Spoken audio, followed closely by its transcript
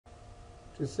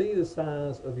To see the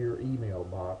size of your email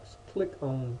box, click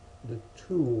on the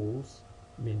Tools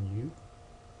menu,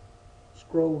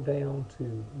 scroll down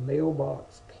to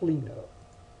Mailbox Cleanup.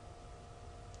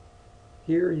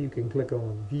 Here you can click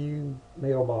on View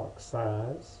Mailbox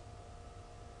Size.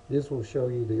 This will show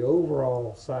you the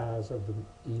overall size of the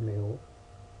email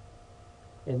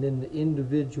and then the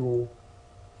individual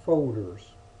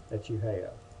folders that you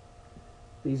have.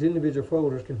 These individual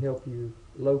folders can help you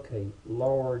locate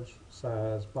large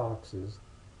size boxes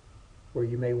where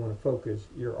you may want to focus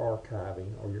your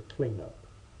archiving or your cleanup.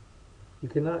 You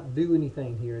cannot do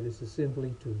anything here. This is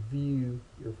simply to view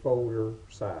your folder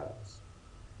size.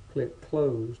 Click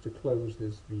Close to close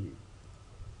this view.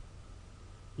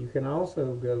 You can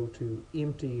also go to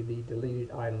empty the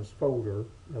deleted items folder.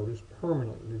 Notice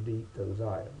permanently delete those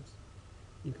items.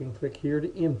 You can click here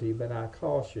to empty, but I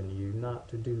caution you not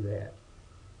to do that.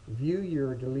 View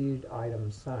your deleted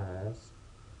item size.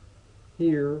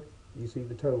 Here you see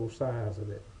the total size of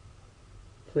it.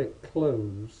 Click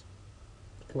Close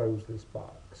to close this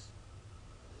box.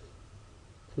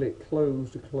 Click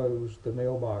Close to close the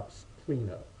mailbox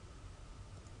cleanup.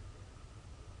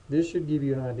 This should give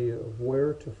you an idea of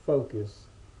where to focus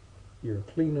your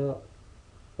cleanup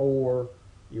or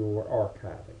your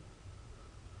archiving.